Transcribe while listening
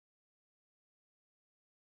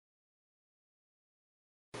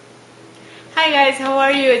Hi guys, how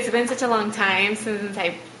are you? It's been such a long time since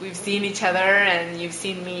we've seen each other and you've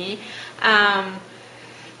seen me.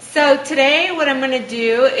 So today what I'm going to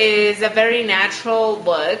do is a very natural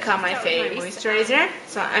look on my face. My moisturizer.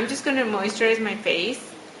 So I'm just going to moisturize my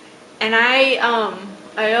face. And I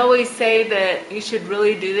always say that you should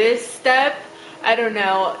really do this step. I don't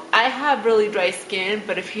know. I have really dry skin,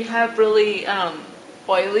 but if you have really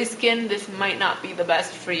oily skin, this might not be the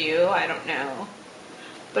best for you. I don't know.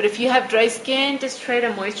 But if you have dry skin, just try to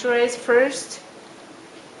moisturize first.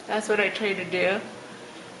 That's what I try to do.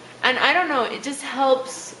 And I don't know, it just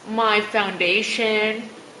helps my foundation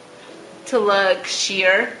to look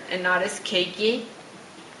sheer and not as cakey.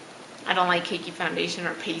 I don't like cakey foundation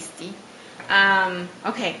or pasty.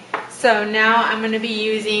 Okay, so now I'm going to be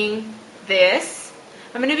using this.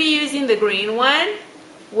 I'm going to be using the green one,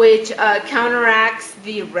 which counteracts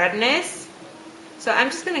the redness. So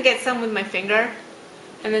I'm just going to get some with my finger.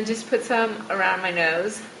 And then just put some around my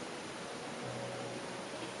nose,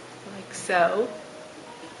 like so.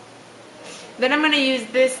 Then I'm going to use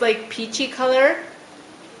this like peachy color,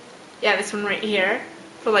 yeah, this one right here,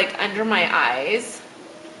 for like under my eyes.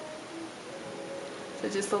 So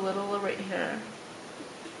just a little right here.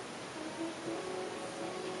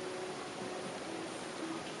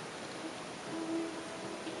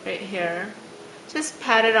 Right here. Just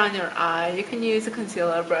pat it on your eye. You can use a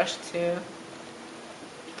concealer brush too.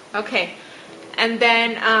 Okay, and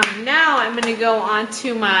then now I'm going to go on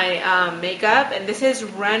to my makeup, and this is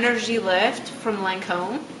Renergy Lift from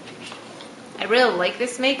Lancome. I really like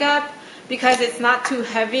this makeup because it's not too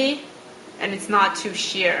heavy and it's not too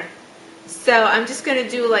sheer. So I'm just going to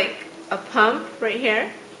do like a pump right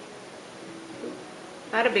here.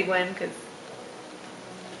 Not a big one because,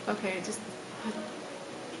 okay, just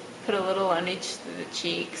put a little on each of the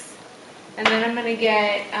cheeks. And then I'm going to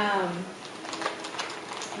get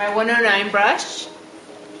my 109 brush,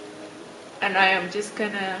 and I am just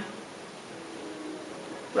gonna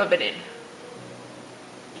rub it in.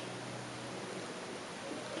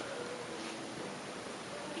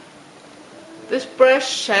 This brush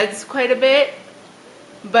sheds quite a bit,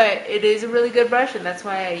 but it is a really good brush, and that's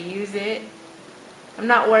why I use it. I'm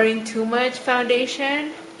not wearing too much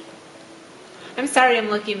foundation. I'm sorry I'm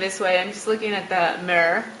looking this way, I'm just looking at the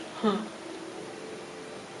mirror.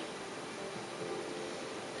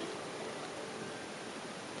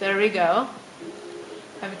 There we go.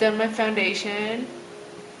 I've done my foundation.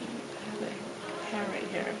 I have a hair right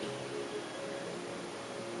here.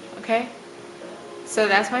 Okay? So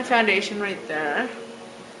that's my foundation right there.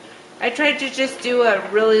 I tried to just do a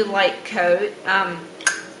really light coat.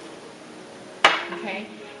 Okay?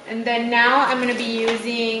 And then now I'm going to be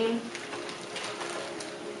using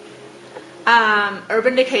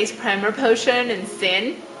Urban Decay's Primer Potion in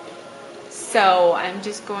Sin. So I'm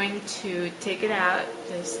just going to take it out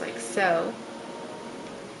just like so.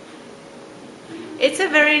 It's a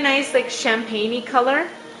very nice like champagne-y color,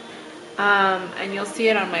 and you'll see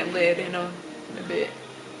it on my lid in a bit.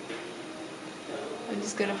 I'm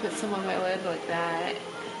just gonna put some on my lid like that,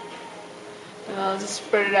 and I'll just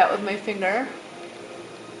spread it out with my finger.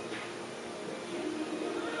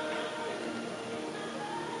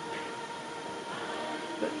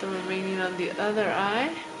 Put the remaining on the other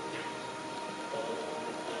eye.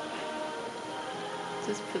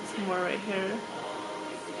 Just put some more right here.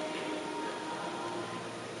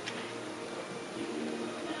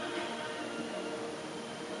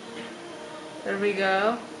 There we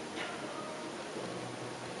go.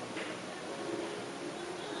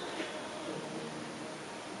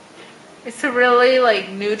 It's a really like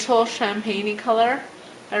neutral champagne-y color.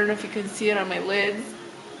 I don't know if you can see it on my lids,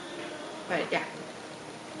 but yeah.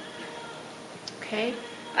 Okay.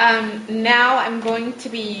 Now I'm going to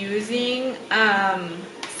be using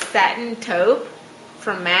Satin Taupe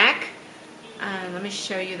from MAC. Let me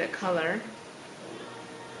show you the color.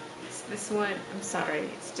 It's this one. I'm sorry.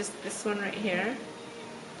 It's just this one right here.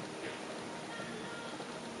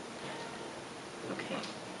 Okay.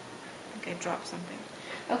 I think I dropped something.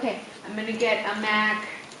 Okay. I'm going to get a MAC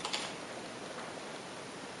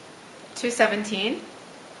 217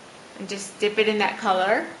 and just dip it in that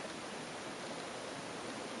color.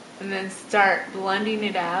 And then start blending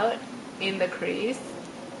it out in the crease.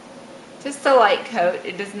 Just a light coat.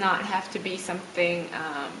 It does not have to be something,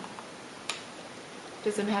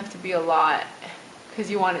 doesn't have to be a lot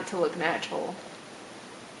because you want it to look natural.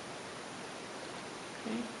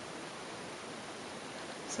 Okay.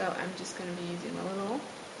 So I'm just going to be using a little.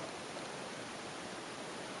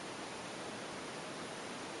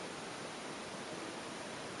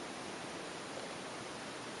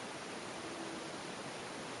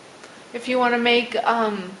 If you want to make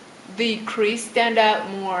the crease stand out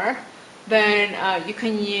more, then you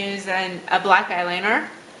can use a black eyeliner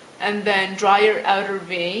and then draw your outer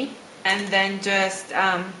V and then just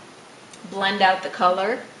blend out the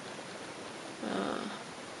color.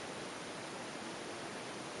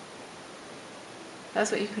 That's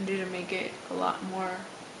what you can do to make it a lot more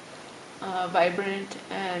vibrant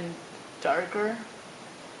and darker.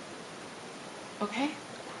 Okay,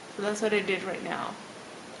 so that's what I did right now.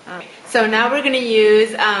 So now we're going to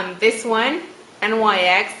use this one,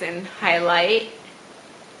 NYX, and highlight.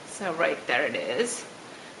 So right there it is.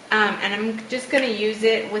 And I'm just going to use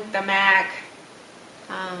it with the MAC,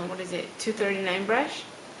 what is it, 239 brush.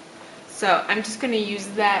 So I'm just going to use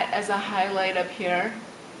that as a highlight up here.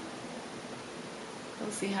 We'll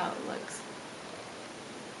see how it looks.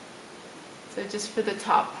 So just for the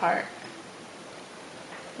top part.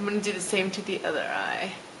 I'm going to do the same to the other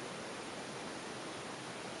eye.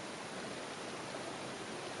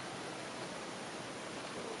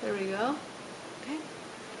 There we go. Okay.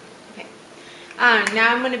 Okay.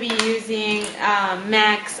 Now I'm going to be using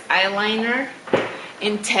MAC's eyeliner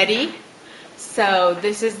in Teddy. So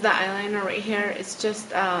this is the eyeliner right here. It's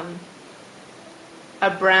just a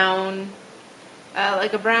brown,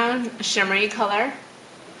 like a brown shimmery color.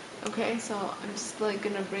 Okay, so I'm just like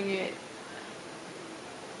gonna bring it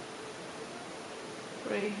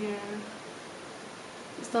right here,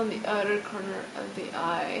 just on the outer corner of the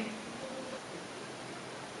eye.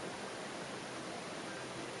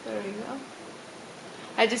 There we go.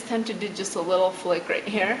 I just tend to do just a little flick right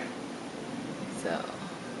here. So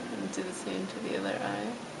I'm gonna do the same to the other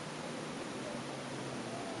eye.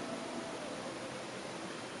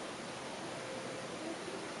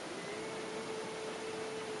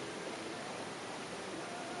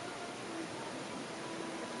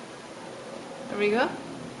 There we go.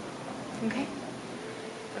 Okay.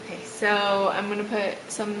 Okay, so I'm gonna put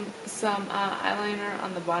some eyeliner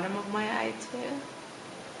on the bottom of my eye too.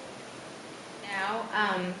 Now,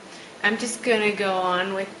 I'm just gonna go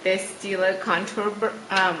on with this Stila contour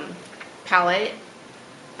palette.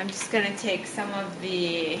 I'm just gonna take some of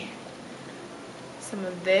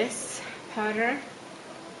this powder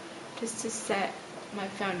just to set my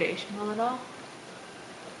foundation a little.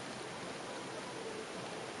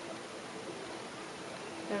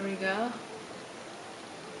 There we go.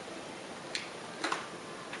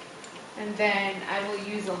 And then I will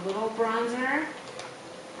use a little bronzer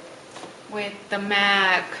with the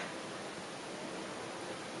MAC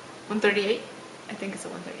 138. I think it's a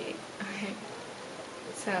 138. Okay.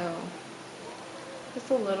 So just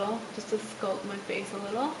a little, just to sculpt my face a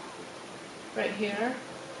little. Right here.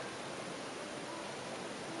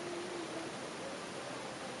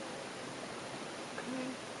 Okay.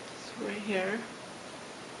 Just right here.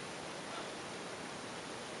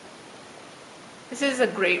 This is a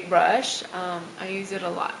great brush. I use it a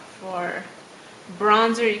lot for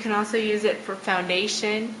bronzer. You can also use it for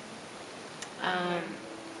foundation.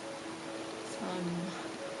 Some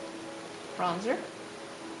bronzer.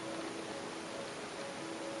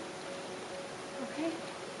 Okay,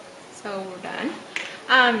 so we're done.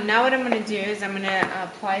 Now what I'm going to do is I'm going to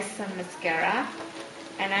apply some mascara.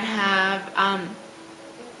 And I have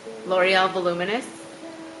L'Oreal Voluminous,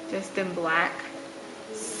 just in black.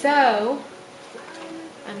 So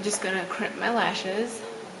I'm just gonna crimp my lashes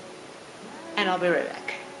and I'll be right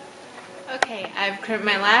back. Okay, I've crimped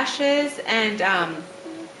my lashes and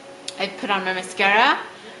I've put on my mascara,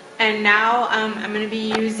 and now I'm gonna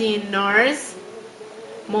be using NARS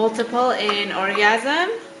Multiple in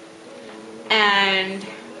Orgasm. And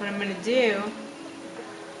what I'm gonna do,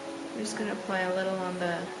 I'm just gonna apply a little on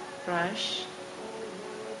the brush,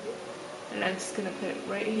 and I'm just gonna put it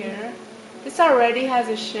right here. This already has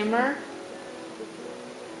a shimmer.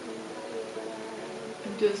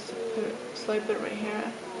 Just swipe it right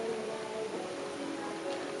here.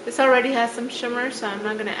 This already has some shimmer, so I'm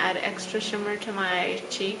not going to add extra shimmer to my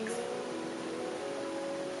cheeks.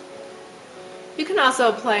 You can also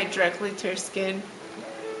apply it directly to your skin.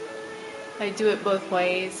 I do it both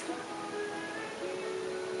ways.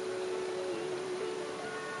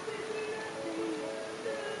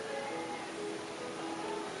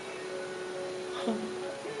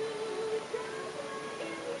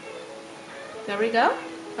 There we go.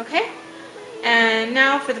 Okay, and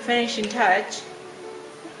now for the finishing touch,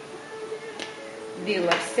 the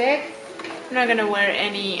lipstick. I'm not gonna wear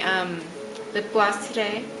any lip gloss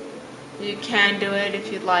today. You can do it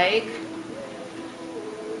if you'd like,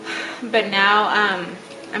 but now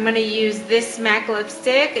I'm gonna use this MAC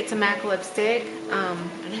lipstick. It's a MAC lipstick,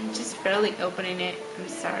 and I'm just barely opening it. I'm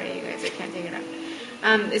sorry, you guys, I can't take it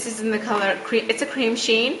out. This is in the color cream. It's a cream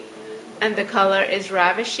sheen. and the color is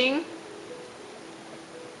Ravishing.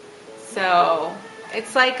 So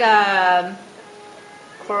it's like a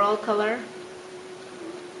coral color.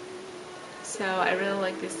 So I really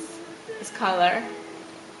like this color.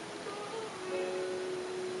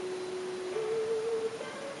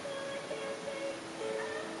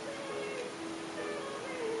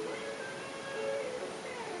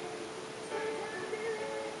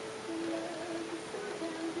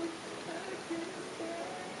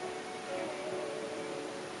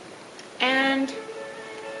 And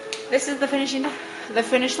this is the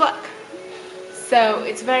finished look. So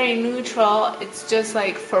it's very neutral. It's just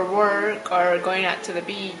like for work or going out to the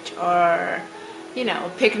beach or, you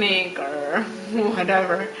know, picnic or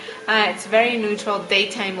whatever. It's very neutral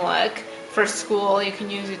daytime look. For school, you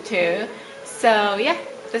can use it too. So yeah,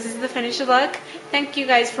 this is the finished look. Thank you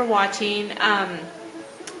guys for watching.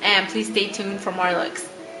 And please stay tuned for more looks.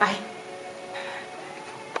 Bye.